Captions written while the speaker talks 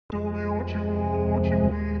Tell me what you want, what you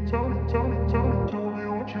need. Tell me, tell me, tell me. Tell me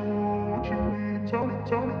what you want, what you need. Tell me,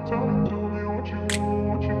 tell me, tell me. Tell me what you want,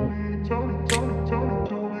 what you need. Tell me, tell me, tell me.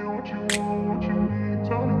 Tell me what you want, what you need.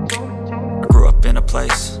 Tell me, tell me, tell me. I grew up in a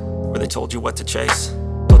place where they told you what to chase,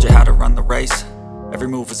 told you how to run the race. Every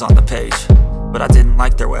move was on the page, but I didn't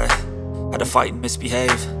like their way. Had to fight and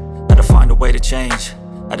misbehave, had to find a way to change,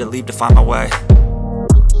 had to leave to find my way.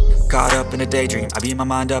 Caught up in a daydream, I beat my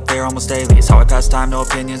mind up there almost daily. It's how I pass time, no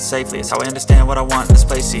opinions safely. It's how I understand what I want in this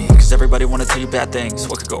place, see. Cause everybody wanna tell you bad things,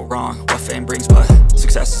 what could go wrong, what fame brings. But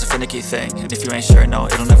success is a finicky thing, and if you ain't sure, no,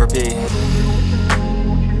 it'll never be.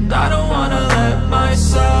 I don't wanna let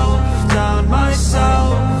myself down,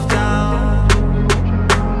 myself down.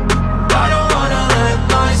 I don't wanna let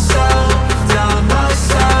myself down,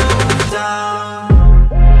 myself down.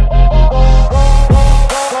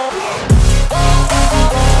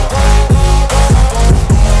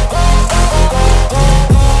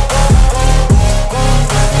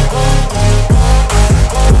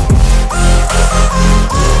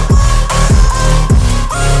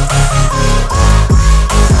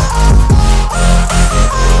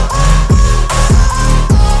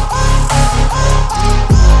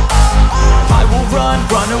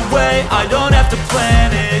 I don't have to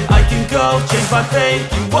plan it, I can go change my fate.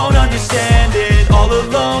 You won't understand it, all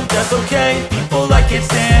alone, that's okay. People I can't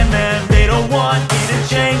stand them, they don't want me